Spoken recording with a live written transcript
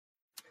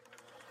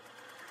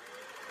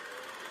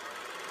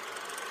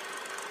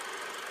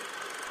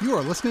You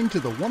are listening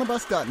to the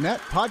oneofus.net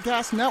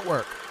podcast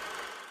network.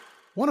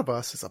 One of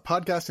Us is a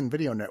podcast and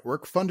video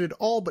network funded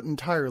all but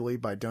entirely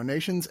by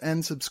donations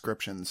and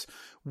subscriptions.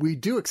 We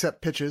do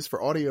accept pitches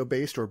for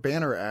audio-based or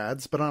banner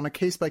ads, but on a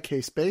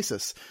case-by-case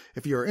basis.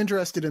 If you are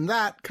interested in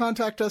that,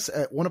 contact us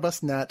at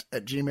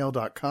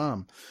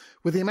oneofusnet@gmail.com.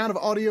 With the amount of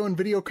audio and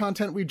video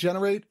content we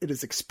generate, it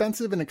is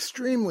expensive and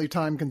extremely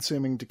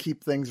time-consuming to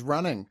keep things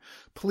running.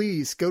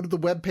 Please go to the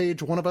webpage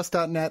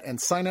oneofus.net and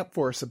sign up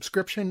for a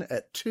subscription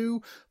at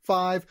 $2,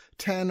 $5,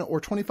 $10,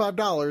 or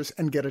 $25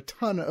 and get a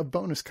ton of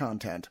bonus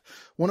content.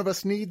 One of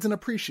Us needs and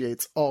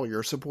appreciates all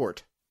your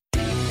support.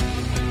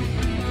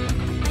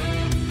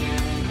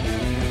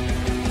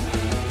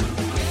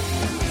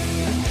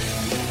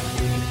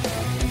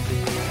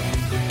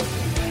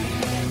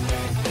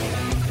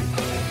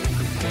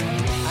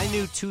 I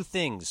knew two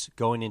things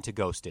going into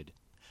Ghosted.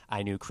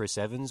 I knew Chris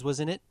Evans was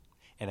in it,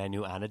 and I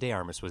knew Ana de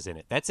Armas was in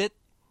it. That's it.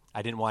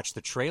 I didn't watch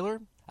the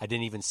trailer. I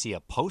didn't even see a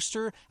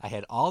poster. I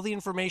had all the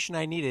information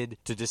I needed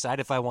to decide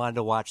if I wanted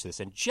to watch this.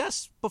 And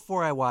just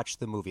before I watched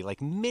the movie,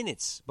 like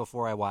minutes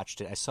before I watched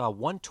it, I saw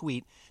one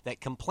tweet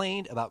that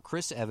complained about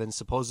Chris Evans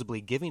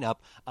supposedly giving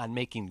up on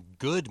making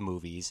good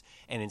movies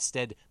and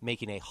instead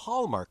making a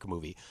Hallmark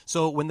movie.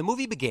 So when the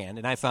movie began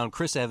and I found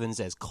Chris Evans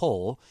as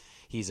Cole,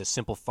 he's a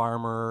simple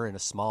farmer in a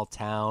small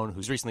town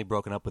who's recently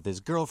broken up with his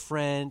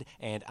girlfriend,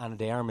 and Ana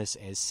de Armas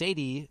as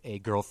Sadie, a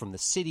girl from the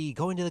city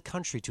going to the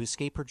country to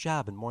escape her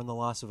job and mourn the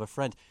loss of a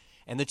friend.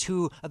 And the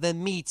two of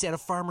them meet at a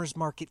farmer's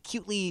market,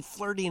 cutely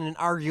flirting and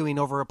arguing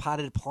over a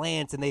potted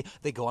plant, and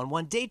they go on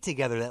one date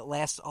together that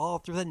lasts all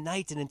through the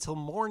night and until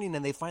morning,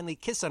 and they finally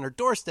kiss on her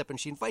doorstep, and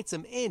she invites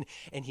him in,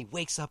 and he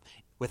wakes up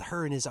with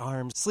her in his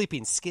arms,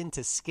 sleeping skin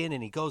to skin,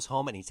 and he goes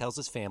home and he tells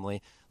his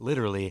family,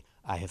 literally,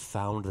 I have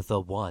found the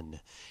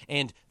one.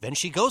 And then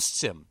she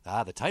ghosts him.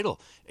 The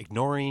title,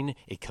 ignoring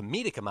a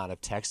comedic amount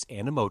of text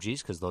and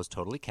emojis, because those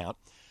totally count.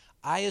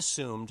 I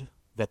assumed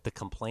that the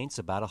complaints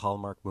about a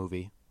Hallmark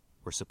movie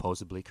were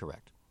supposedly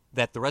correct.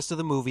 That the rest of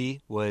the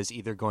movie was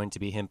either going to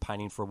be him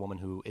pining for a woman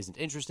who isn't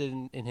interested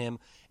in him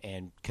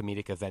and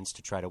comedic events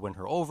to try to win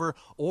her over,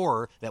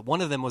 or that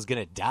one of them was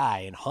going to die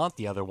and haunt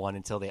the other one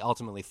until they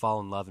ultimately fall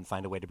in love and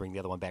find a way to bring the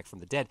other one back from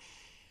the dead.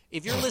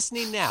 If you're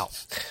listening now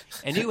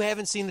and you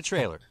haven't seen the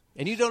trailer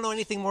and you don't know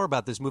anything more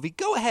about this movie,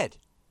 go ahead.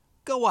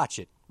 Go watch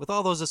it with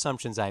all those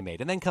assumptions I made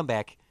and then come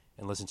back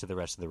and listen to the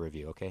rest of the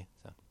review, okay?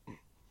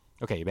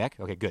 Okay, you back?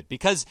 Okay, good.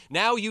 Because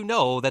now you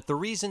know that the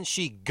reason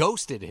she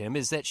ghosted him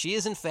is that she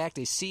is, in fact,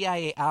 a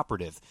CIA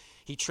operative.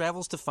 He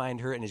travels to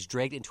find her and is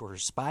dragged into her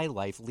spy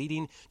life,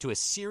 leading to a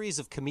series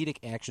of comedic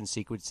action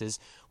sequences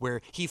where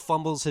he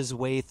fumbles his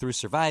way through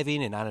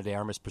surviving, and Ana de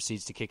Armas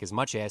proceeds to kick as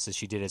much ass as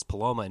she did as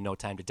Paloma in No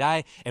Time to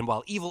Die, and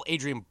while evil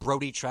Adrian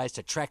Brody tries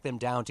to track them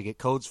down to get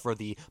codes for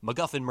the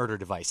MacGuffin murder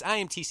device. I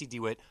am TC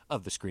DeWitt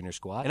of the Screener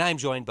Squad, and I am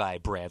joined by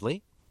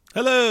Bradley.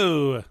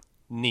 Hello.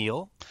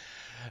 Neil.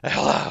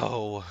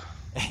 Hello.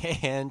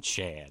 And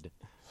Chad.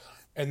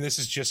 And this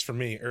is just for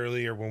me.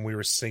 Earlier when we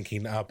were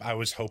syncing up, I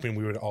was hoping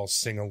we would all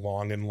sing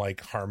along and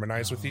like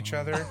harmonize with each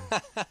other.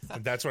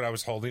 And that's what I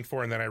was holding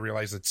for. And then I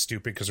realized it's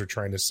stupid because we're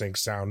trying to sync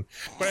sound.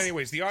 But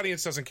anyways, the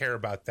audience doesn't care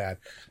about that.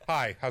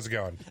 Hi, how's it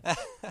going?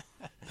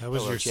 That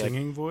was your Chad.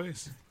 singing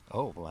voice?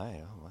 Oh,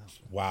 wow.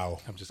 Wow.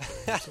 I'm just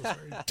kidding. I'm so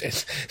sorry.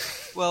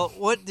 Well,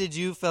 what did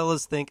you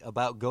fellas think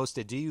about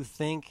Ghosted? Do you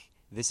think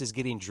this is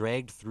getting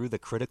dragged through the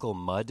critical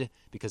mud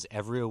because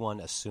everyone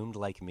assumed,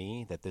 like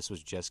me, that this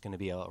was just going to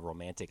be a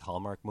romantic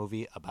Hallmark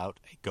movie about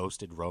a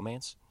ghosted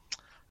romance?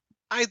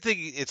 I think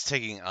it's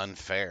taking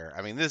unfair.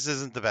 I mean, this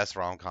isn't the best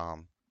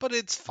rom-com, but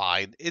it's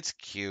fine. It's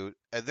cute.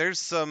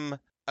 There's a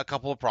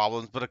couple of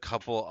problems, but a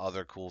couple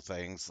other cool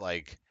things.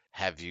 Like,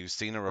 have you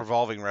seen a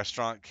revolving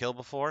restaurant kill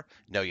before?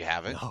 No, you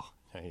haven't. Oh,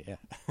 yeah.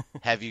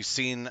 Have you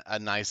seen a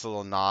nice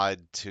little nod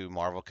to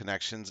Marvel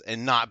Connections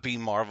and not be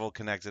Marvel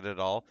connected at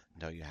all?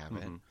 No, you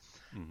haven't.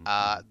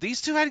 Mm-hmm.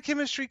 These two had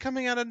chemistry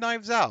coming out of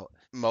Knives Out.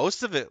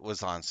 Most of it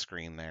was on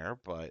screen there,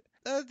 but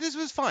this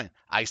was fine.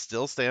 I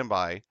still stand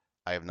by.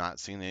 I have not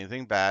seen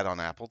anything bad on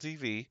Apple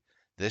TV.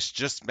 This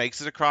just makes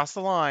it across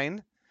the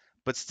line.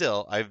 But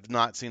still, I've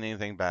not seen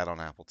anything bad on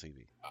Apple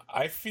TV.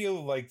 I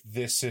feel like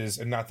this is,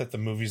 and not that the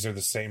movies are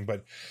the same,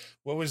 but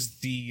what was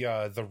the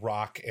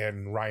Rock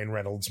and Ryan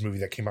Reynolds movie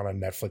that came out on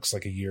Netflix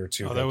like a year or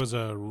two ago? That was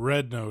a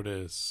Red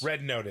Notice.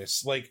 Red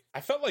Notice. Like,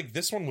 I felt like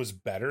this one was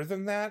better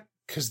than that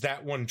because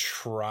that one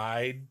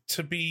tried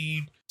to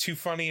be too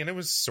funny, and it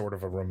was sort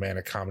of a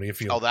romantic comedy. If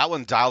you that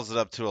one dials it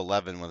up to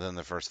 11 within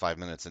the first 5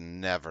 minutes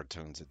and never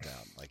tunes it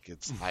down. Like,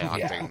 it's high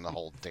octane the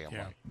whole damn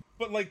way.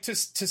 But like to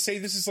say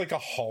this is like a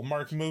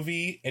Hallmark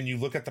movie, and you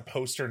look at the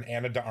poster and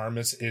Ana de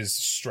Armas is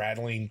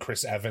straddling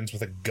Chris Evans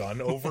with a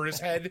gun over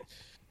his head,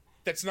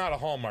 that's not a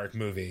Hallmark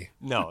movie.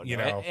 No, you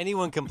know,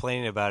 anyone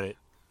complaining about it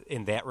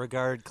in that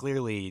regard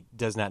clearly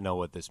does not know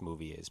what this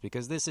movie is,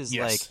 because this is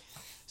like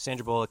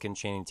Sandra Bullock and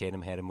Channing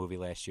Tatum had a movie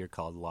last year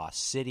called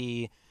Lost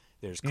City.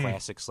 There's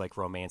classics like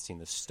Romancing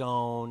the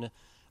Stone.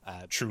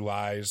 True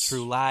Lies.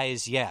 True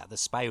Lies, yeah. The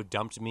Spy Who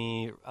Dumped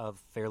Me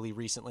fairly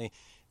recently.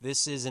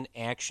 This is an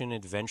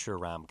action-adventure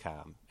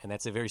rom-com, and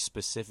that's a very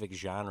specific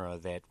genre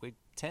that we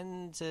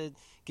tend to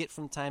get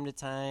from time to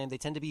time. They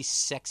tend to be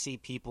sexy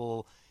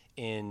people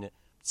in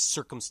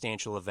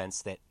circumstantial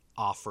events that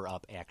offer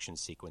up action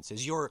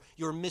sequences. Your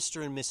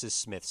Mr. and Mrs.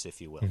 Smiths,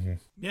 if you will. Mm-hmm.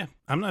 Yeah,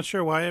 I'm not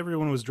sure why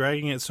everyone was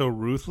dragging it so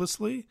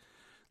ruthlessly.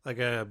 Like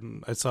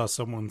I saw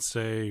someone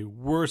say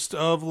worst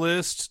of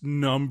list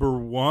number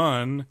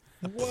 1.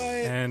 What?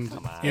 And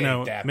Ain't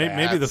know, that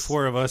maybe the bad.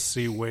 4 of us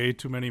see way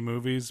too many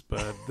movies,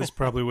 but this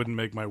probably wouldn't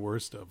make my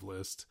worst of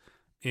list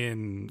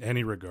in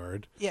any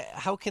regard. Yeah,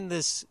 how can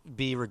this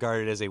be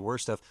regarded as a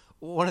worst of?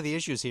 One of the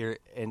issues here,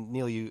 and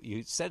Neil,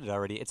 you said it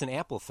already, it's an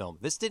Apple film.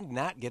 This did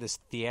not get a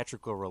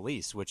theatrical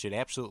release, which it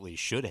absolutely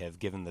should have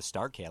given the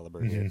star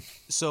caliber here.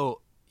 So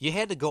you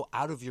had to go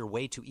out of your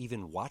way to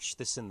even watch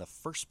this in the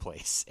first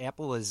place.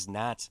 Apple is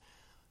not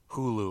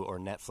Hulu or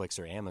Netflix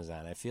or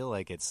Amazon. I feel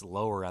like it's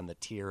lower on the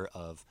tier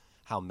of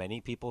how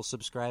many people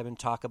subscribe and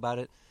talk about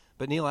it.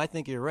 But Neil, I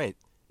think you're right.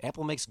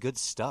 Apple makes good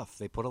stuff.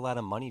 They put a lot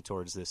of money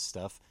towards this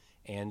stuff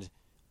and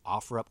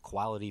offer up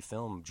quality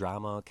film,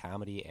 drama,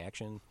 comedy,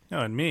 action. No,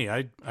 and me,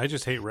 I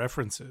just hate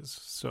references.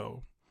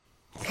 So,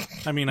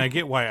 I mean, I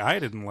get why I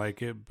didn't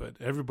like it, but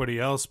everybody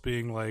else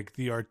being like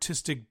the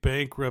artistic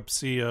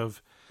bankruptcy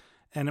of...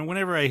 And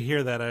whenever I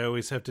hear that, I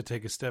always have to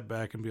take a step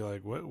back and be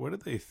like, what do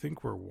they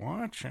think we're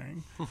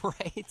watching?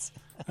 Right?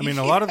 I mean,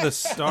 a lot of the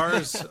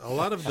stars, a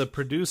lot of the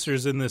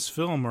producers in this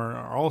film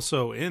are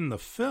also in the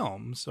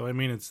film. So, I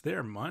mean, it's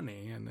their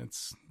money and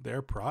it's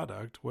their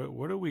product.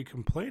 What are we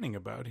complaining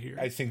about here?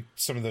 I think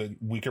some of the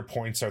weaker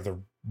points are the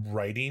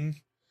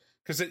writing,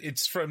 because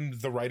it's from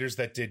the writers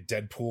that did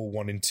Deadpool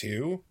 1 and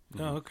 2.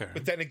 Oh, okay.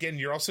 But then again,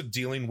 you're also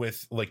dealing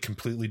with like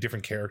completely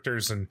different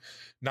characters, and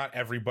not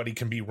everybody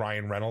can be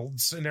Ryan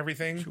Reynolds and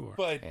everything. Sure.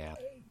 But Yeah.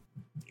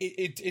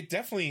 it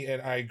definitely,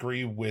 and I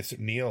agree with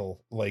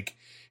Neil, like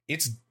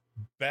it's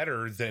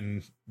better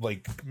than,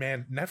 like,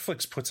 man,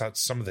 Netflix puts out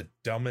some of the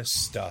dumbest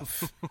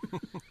stuff.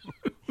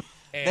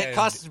 That And-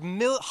 costs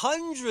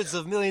hundreds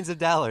of millions of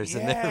dollars.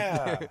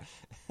 Yeah. And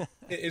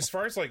As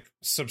far as like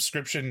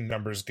subscription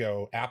numbers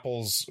go,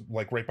 Apple's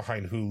like right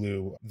behind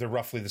Hulu. They're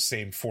roughly the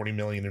same, 40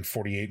 million and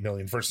 48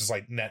 million, versus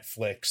like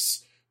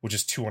Netflix, which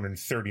is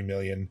 230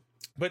 million.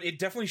 But it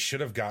definitely should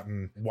have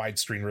gotten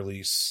widescreen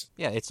release.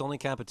 yeah, its only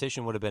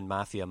competition would have been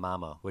Mafia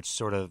Mama, which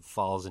sort of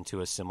falls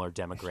into a similar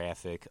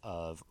demographic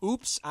of,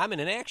 oops, I'm in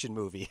an action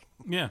movie.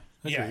 Yeah,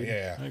 Yeah, agreed.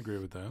 yeah. I agree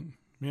with that.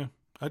 Yeah,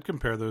 I'd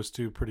compare those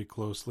two pretty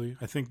closely.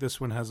 I think this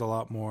one has a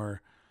lot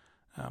more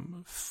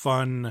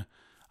fun.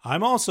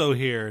 I'm also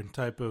here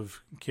type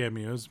of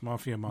cameos.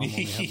 Mafia Mom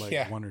only had like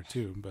Yeah. 1 or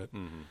 2, but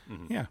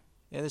yeah.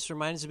 Yeah, this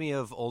reminds me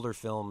of older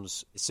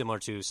films similar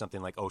to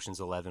something like Ocean's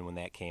 11 when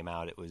that came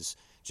out. It was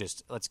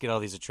just, let's get all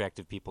these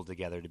attractive people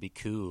together to be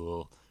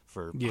cool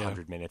for Yeah.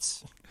 100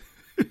 minutes.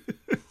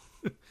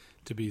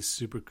 To be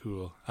super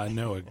cool. I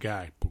know a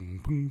guy.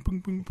 Boom, boom, boom,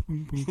 boom,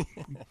 boom, boom,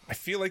 boom. I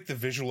feel like the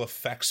visual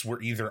effects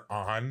were either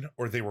on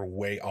or they were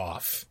way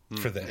off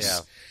for this.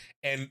 yeah.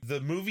 And the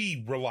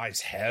movie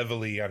relies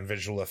heavily on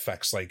visual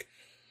effects, like,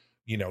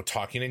 you know,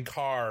 talking in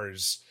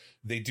cars.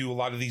 They do a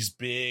lot of these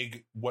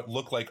big, what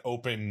look like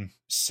open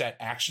set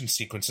action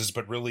sequences,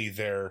 but really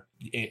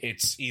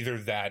it's either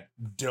that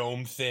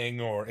dome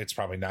thing or it's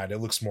probably not. It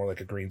looks more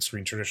like a green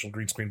screen, traditional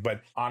green screen.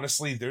 But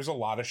honestly, there's a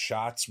lot of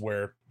shots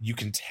where you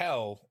can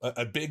tell,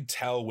 a big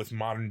tell with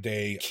modern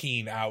day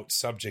keying out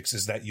subjects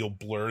is that you'll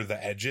blur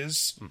the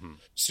edges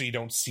so you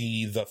don't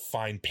see the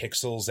fine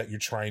pixels that you're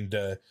trying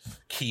to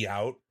key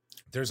out.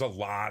 There's a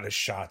lot of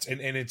shots,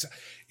 and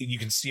you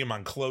can see them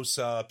on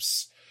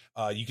close-ups.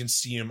 You can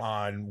see them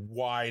on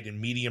wide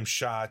and medium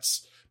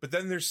shots, but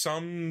then there's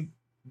some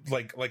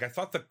like I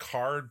thought the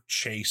car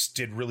chase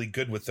did really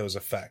good with those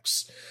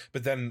effects,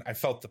 but then I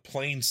felt the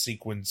plane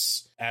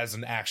sequence as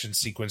an action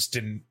sequence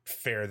didn't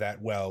fare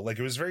that well. Like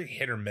it was very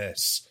hit or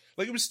miss.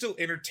 Like it was still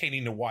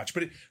entertaining to watch,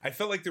 but I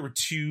felt like there were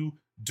two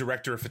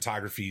director of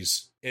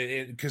photographies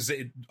because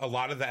a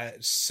lot of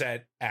that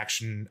set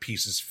action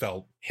pieces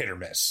felt hit or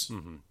miss.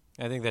 Mm-hmm.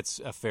 I think that's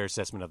a fair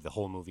assessment of the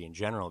whole movie in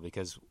general,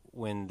 because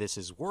when this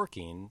is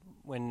working,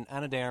 when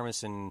Ana de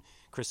Armas and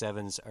Chris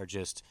Evans are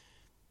just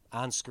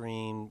on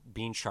screen,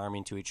 being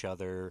charming to each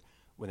other,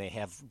 when they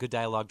have good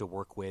dialogue to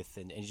work with,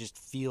 and you just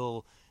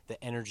feel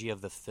the energy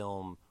of the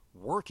film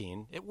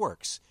working, it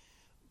works.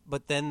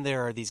 But then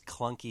there are these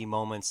clunky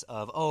moments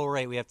of, oh,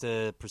 right, we have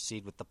to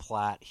proceed with the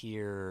plot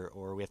here,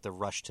 or we have to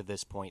rush to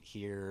this point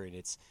here, and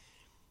it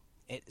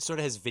sort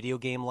of has video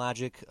game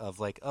logic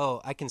of like,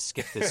 oh, I can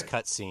skip this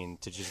cutscene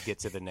to just get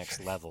to the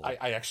next level.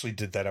 I actually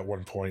did that at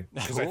one point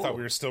because I thought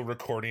we were still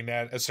recording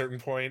at a certain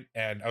point,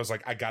 and I was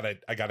like, I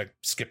gotta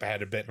skip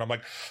ahead a bit, and I'm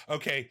like,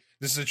 okay,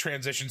 this is a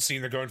transition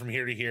scene. They're going from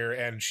here to here,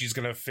 and she's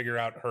gonna figure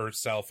out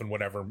herself and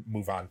whatever,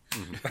 move on.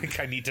 Like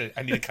I need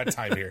to cut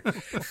time here,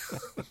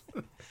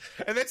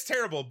 and that's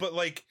terrible. But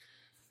like,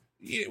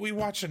 we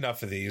watch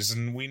enough of these,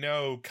 and we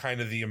know kind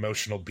of the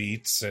emotional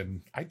beats,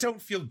 and I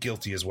don't feel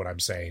guilty, is what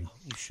I'm saying.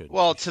 You should.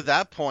 Well, to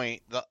that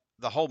point,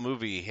 the whole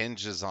movie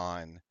hinges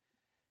on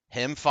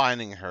him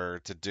finding her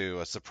to do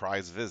a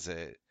surprise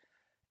visit,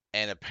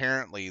 and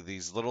apparently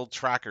these little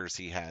trackers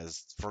he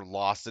has for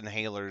lost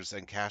inhalers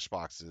and cash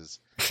boxes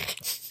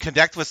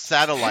connect with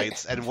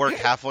satellites and work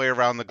halfway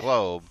around the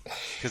globe,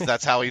 because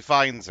that's how he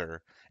finds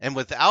her. And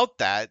without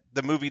that,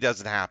 the movie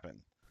doesn't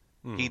happen.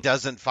 He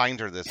doesn't find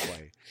her this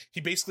way.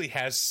 He basically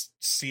has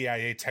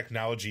CIA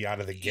technology out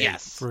of the gate.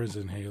 Yes. For his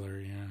inhaler,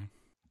 yeah.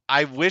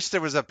 I wish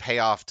there was a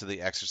payoff to the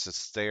Exorcist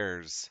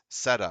stairs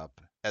setup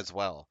as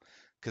well,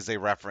 because they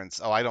reference,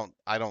 I'm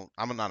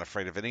not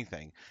afraid of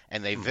anything,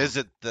 and they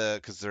visit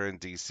because they're in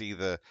DC,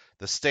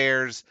 the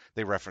stairs.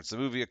 They reference the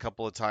movie a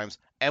couple of times,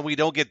 and we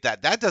don't get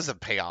that. That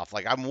doesn't pay off.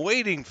 Like, I'm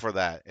waiting for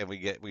that, and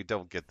we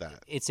don't get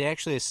that. It's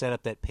actually a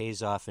setup that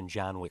pays off in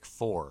John Wick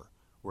 4,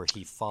 where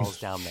he falls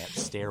down that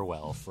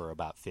stairwell for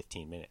about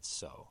 15 minutes.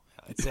 So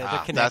they're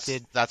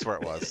connected. That's where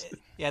it was.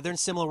 Yeah, they're in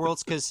similar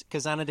worlds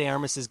because Ana de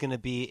Armas is going to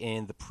be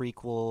in the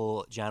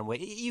prequel John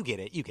Wick. You get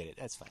it.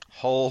 That's fine.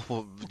 Whole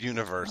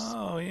universe.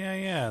 Oh,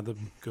 yeah. The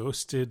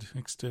Ghosted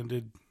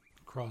extended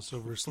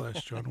crossover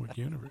 / John Wick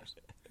universe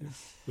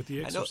with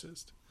The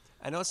Exorcist.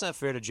 I know it's not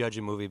fair to judge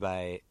a movie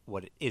by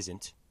what it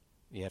isn't.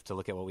 You have to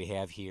look at what we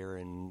have here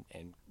and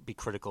be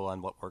critical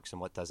on what works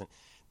and what doesn't.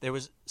 There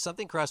was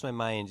something crossed my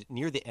mind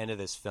near the end of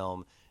this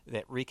film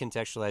that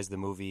recontextualized the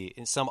movie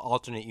in some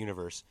alternate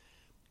universe.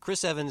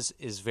 Chris Evans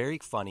is very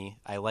funny.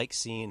 I like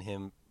seeing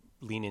him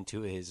lean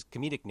into his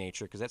comedic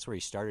nature because that's where he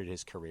started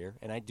his career,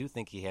 and I do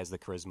think he has the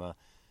charisma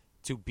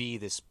to be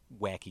this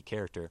wacky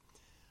character.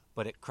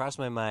 But it crossed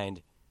my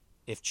mind,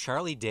 if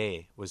Charlie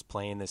Day was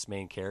playing this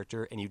main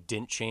character and you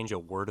didn't change a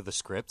word of the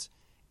script,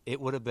 it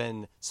would have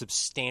been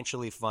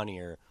substantially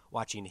funnier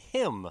watching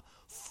him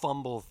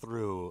fumble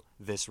through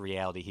this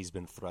reality he's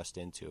been thrust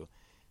into.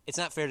 It's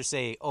not fair to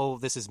say, oh,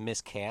 this is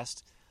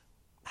miscast,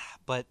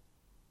 but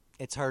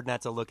it's hard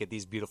not to look at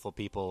these beautiful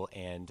people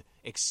and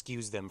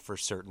excuse them for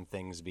certain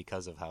things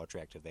because of how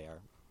attractive they are.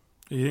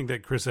 You think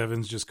that Chris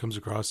Evans just comes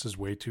across as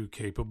way too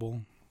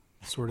capable,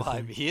 sort of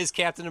thing? He is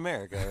Captain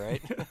America,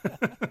 right?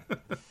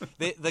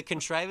 The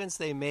contrivance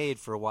they made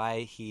for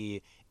why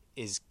he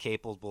is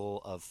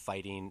capable of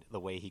fighting the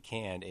way he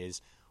can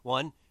is,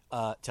 one,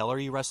 tell her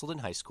he wrestled in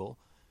high school.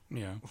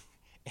 Yeah.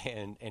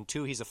 And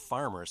two, he's a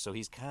farmer, so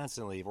he's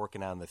constantly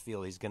working out in the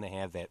field. He's going to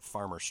have that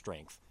farmer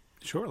strength.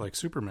 Sure, like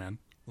Superman.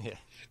 Yeah.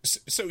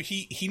 So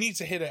he needs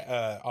to hit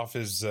off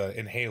his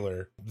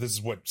inhaler. This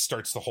is what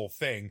starts the whole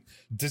thing.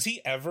 Does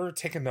he ever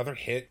take another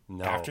hit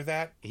after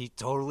that? He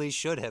totally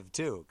should have,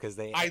 too.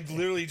 I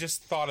literally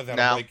just thought of that.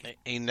 Now, like,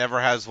 he never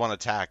has one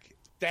attack.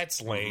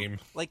 That's lame.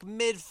 Like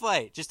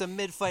mid-fight. Just a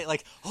mid-fight.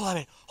 Like, hold on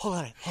a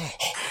minute.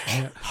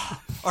 Yeah.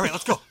 All right,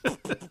 let's go.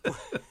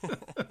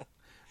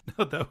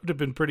 No, that would have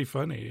been pretty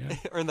funny. Yeah.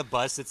 Or in the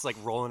bus, it's like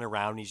rolling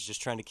around. And he's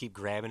just trying to keep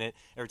grabbing it.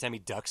 Every time he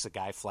ducks, a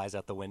guy flies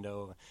out the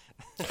window.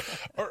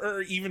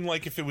 or even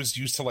like if it was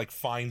used to like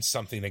find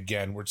something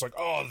again, where it's like,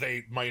 oh,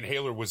 my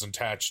inhaler was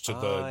attached to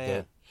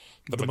the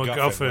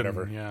MacGuffin,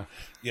 whatever.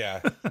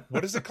 Yeah.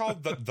 What is it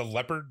called? The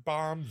leopard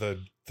bomb. The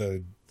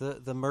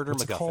murder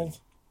MacGuffin.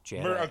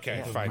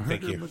 Okay, fine.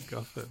 Thank you.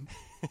 MacGuffin.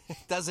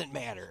 Doesn't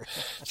matter.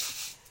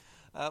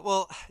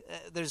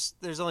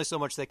 There's only so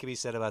much that can be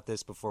said about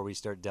this before we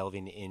start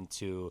delving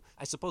into,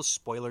 I suppose,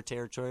 spoiler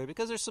territory,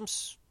 because there's some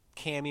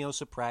cameo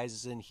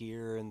surprises in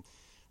here, and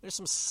there's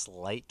some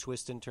slight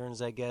twists and turns,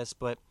 I guess.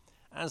 But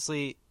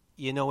honestly,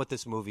 you know what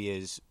this movie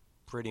is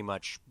pretty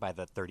much by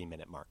the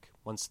 30-minute mark.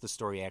 Once the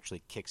story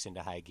actually kicks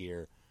into high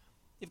gear,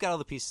 you've got all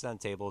the pieces on the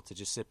table to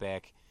just sit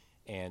back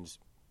and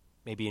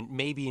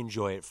maybe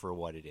enjoy it for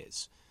what it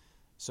is.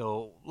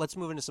 So let's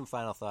move into some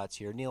final thoughts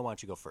here. Neil, why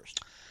don't you go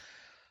first?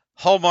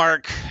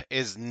 Hallmark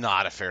is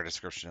not a fair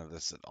description of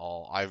this at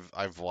all.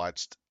 I've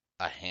watched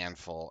a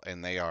handful,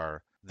 and they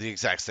are the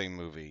exact same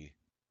movie.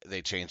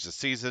 They changed the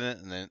season,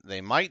 and then they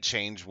might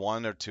change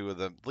one or two of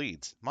the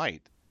leads.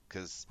 Might,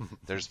 because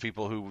there's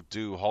people who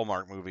do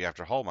Hallmark movie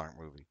after Hallmark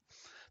movie.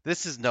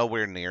 This is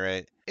nowhere near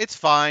it. It's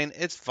fine.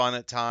 It's fun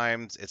at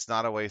times. It's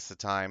not a waste of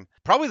time.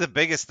 Probably the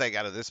biggest thing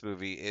out of this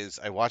movie is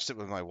I watched it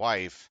with my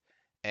wife,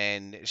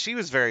 and she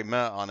was very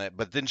meh on it,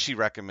 but then she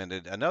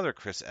recommended another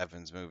Chris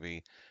Evans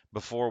movie,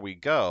 Before We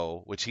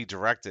Go, which he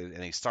directed,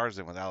 and he stars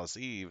in with Alice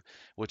Eve,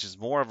 which is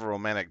more of a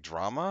romantic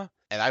drama.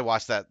 And I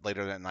watched that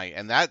later that night,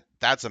 and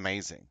that's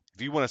amazing.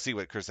 If you want to see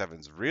what Chris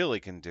Evans really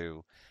can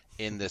do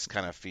in this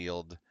kind of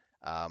field.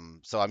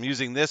 So I'm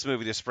using this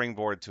movie to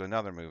springboard to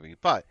another movie,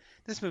 but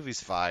this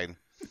movie's fine.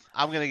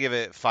 I'm going to give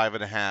it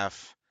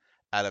 5.5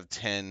 out of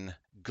 10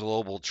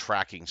 global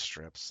tracking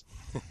strips.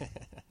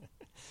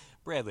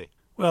 Bradley.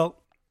 Well,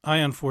 I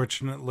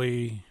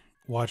unfortunately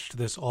watched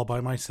this all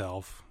by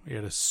myself. We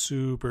had a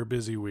super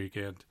busy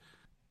weekend,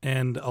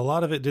 and a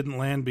lot of it didn't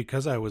land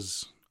because I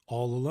was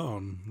all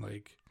alone.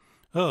 Like,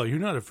 oh, you're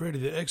not afraid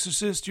of The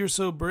Exorcist? You're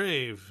so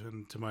brave.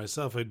 And to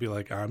myself, I'd be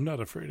like, I'm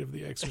not afraid of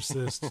The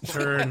Exorcist.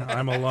 Turn,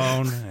 I'm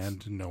alone,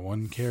 and no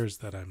one cares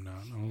that I'm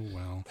not. Oh,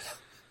 well.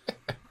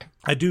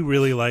 I do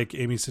really like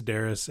Amy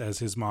Sedaris as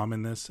his mom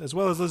in this, as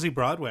well as Lizzie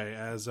Broadway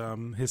as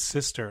his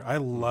sister. I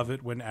love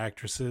it when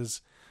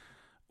actresses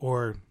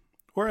or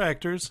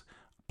actors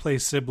play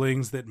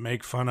siblings that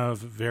make fun of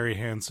very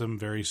handsome,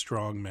 very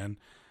strong men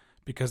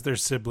because they're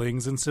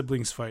siblings and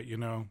siblings fight, you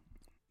know.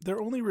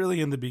 They're only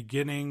really in the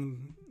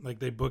beginning, like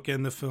they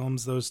bookend the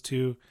films, those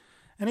two.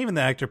 And even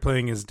the actor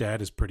playing his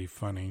dad is pretty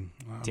funny.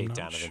 Tate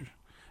Donovan.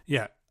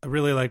 Yeah, I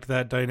really liked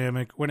that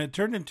dynamic. When it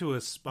turned into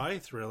a spy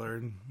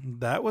thriller,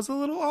 that was a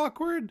little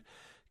awkward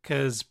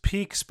because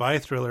peak spy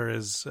thriller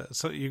is,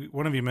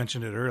 one of you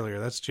mentioned it earlier,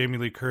 that's Jamie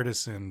Lee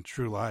Curtis in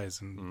True Lies,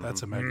 and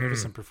that's a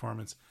magnificent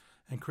performance.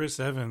 And Chris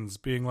Evans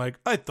being like,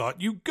 I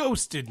thought you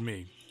ghosted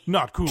me.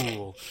 Not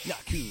cool.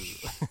 Not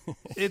cool.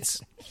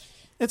 It's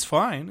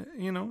fine.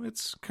 You know,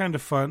 it's kind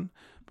of fun,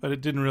 but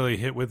it didn't really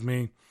hit with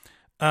me.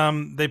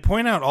 They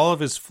point out all of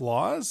his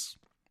flaws.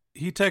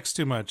 He texts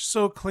too much,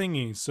 so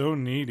clingy, so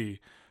needy.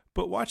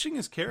 But watching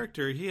his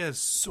character, he has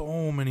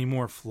so many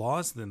more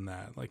flaws than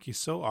that. Like, he's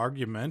so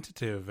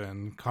argumentative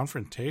and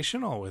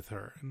confrontational with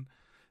her. And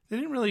they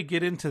didn't really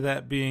get into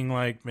that being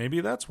like, maybe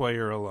that's why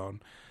you're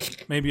alone.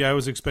 Maybe I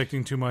was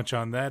expecting too much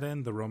on that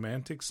end, the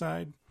romantic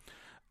side.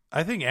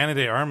 I think Ana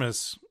de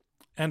Armas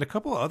and a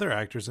couple of other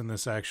actors in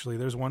this, actually,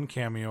 there's one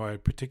cameo I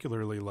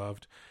particularly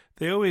loved.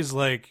 They always,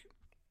 like,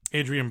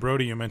 Adrian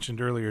Brody, you mentioned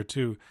earlier,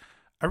 too.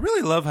 I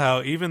really love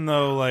how, even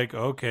though, like,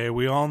 okay,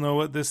 we all know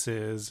what this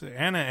is,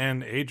 Anna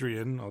and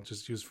Adrian, I'll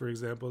just use for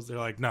examples, they're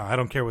like, no, I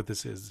don't care what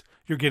this is.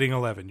 You're getting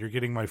 11. You're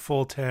getting my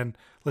full 10.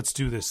 Let's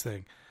do this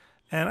thing.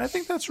 And I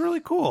think that's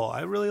really cool.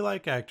 I really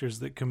like actors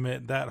that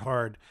commit that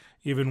hard,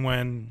 even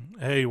when,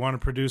 hey, you want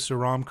to produce a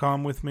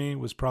rom-com with me,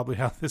 was probably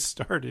how this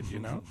started, you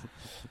know?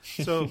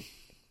 So,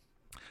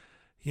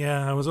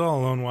 yeah, I was all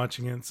alone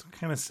watching it. It's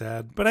kind of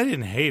sad, but I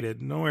didn't hate it.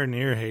 Nowhere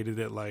near hated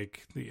it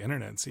like the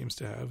internet seems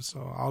to have.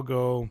 So I'll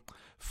go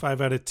 5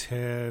 out of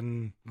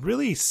 10.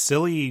 Really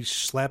silly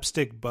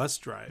slapstick bus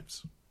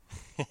drives.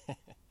 All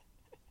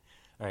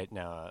right,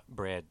 now,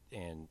 Brad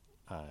and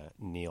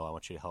Neil, I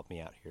want you to help me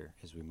out here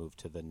as we move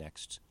to the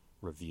next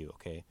review,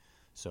 okay?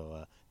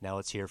 So now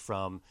let's hear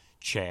from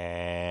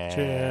Chad. I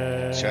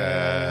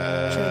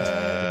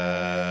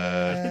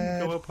didn't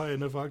go up high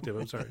enough octave.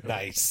 I'm sorry.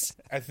 Nice.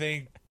 I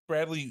think,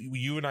 Bradley,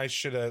 you and I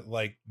should have,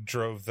 like,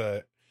 drove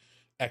the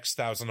X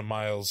thousand of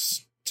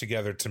miles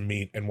together to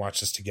meet and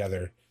watch this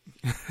together.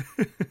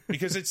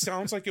 Because it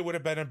sounds like it would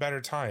have been a better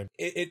time.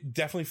 It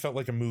definitely felt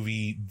like a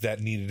movie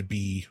that needed to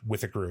be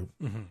with a group.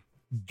 Mm-hmm.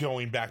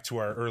 Going back to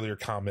our earlier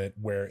comment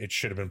where it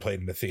should have been played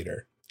in the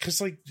theater.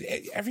 Because, like,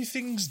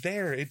 everything's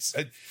there.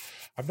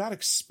 I'm not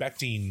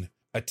expecting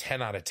a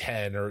 10 out of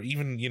 10 or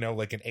even, you know,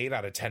 like an 8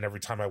 out of 10 every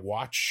time I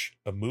watch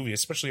a movie,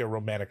 especially a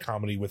romantic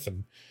comedy with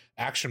an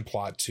action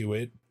plot to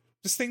it.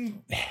 This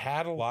thing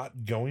had a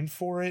lot going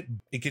for it.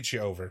 It gets you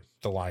over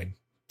the line.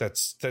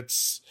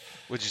 That's.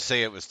 Would you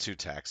say it was too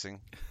taxing?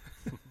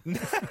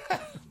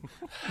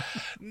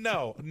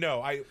 No.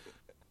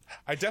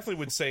 I definitely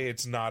would say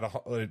it's not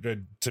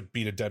to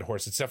beat a dead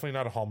horse. It's definitely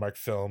not a Hallmark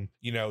film.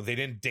 You know, they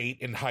didn't date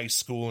in high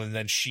school and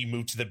then she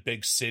moved to the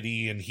big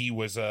city and he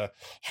was a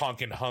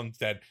honkin' hunk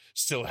that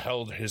still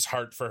held his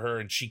heart for her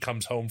and she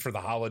comes home for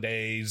the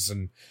holidays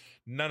and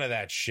none of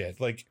that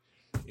shit. Like,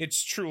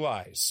 it's True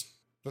Lies.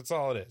 That's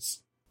all it is.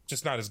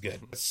 Just not as good.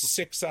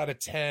 6 out of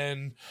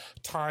 10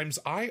 times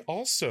I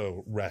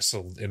also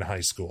wrestled in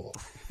high school.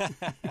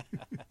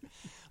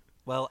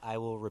 Well, I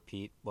will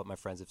repeat what my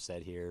friends have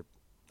said here.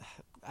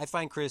 I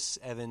find Chris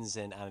Evans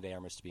and Ana de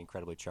Armas to be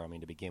incredibly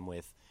charming to begin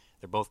with.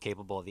 They're both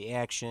capable of the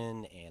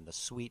action and the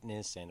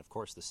sweetness and, of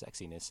course, the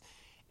sexiness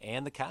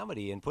and the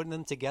comedy. And putting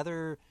them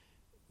together,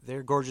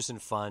 they're gorgeous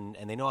and fun,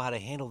 and they know how to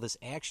handle this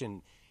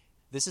action.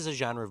 This is a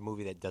genre of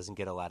movie that doesn't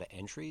get a lot of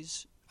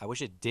entries. I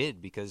wish it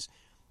did, because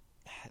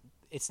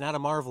it's not a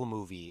Marvel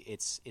movie.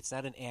 It's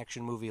not an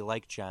action movie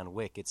like John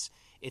Wick. It's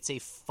a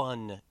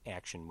fun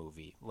action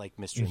movie like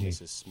Mr. and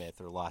Mrs.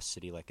 Smith or Lost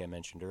City, like I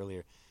mentioned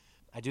earlier.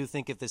 I do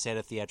think if this had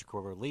a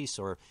theatrical release,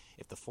 or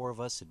if the four of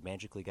us had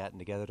magically gotten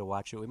together to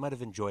watch it, we might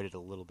have enjoyed it a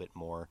little bit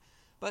more.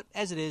 But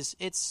as it is,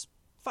 it's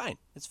fine.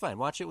 It's fine.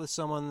 Watch it with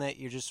someone that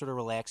you're just sort of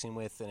relaxing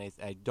with, and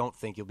I don't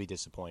think you'll be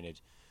disappointed.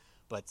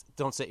 But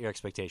don't set your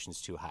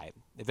expectations too high.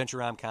 Adventure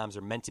rom-coms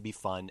are meant to be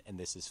fun, and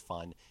this is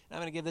fun. And I'm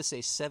going to give this a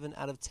 7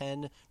 out of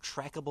 10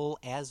 trackable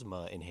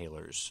asthma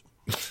inhalers.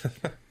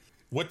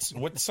 What's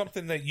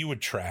something that you would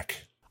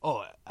track?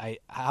 Oh,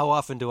 how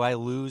often do I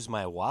lose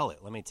my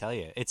wallet? Let me tell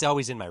you. It's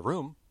always in my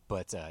room,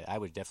 but I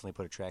would definitely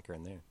put a tracker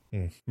in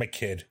there. My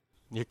kid.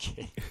 Your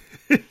kid.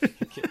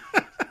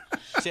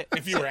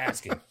 If you were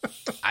asking.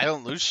 I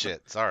don't lose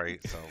shit. Sorry.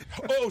 So.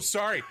 Oh,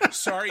 sorry.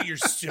 Sorry, you're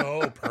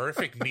so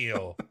perfect,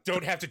 Neil.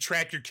 Don't have to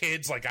track your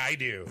kids like I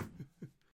do.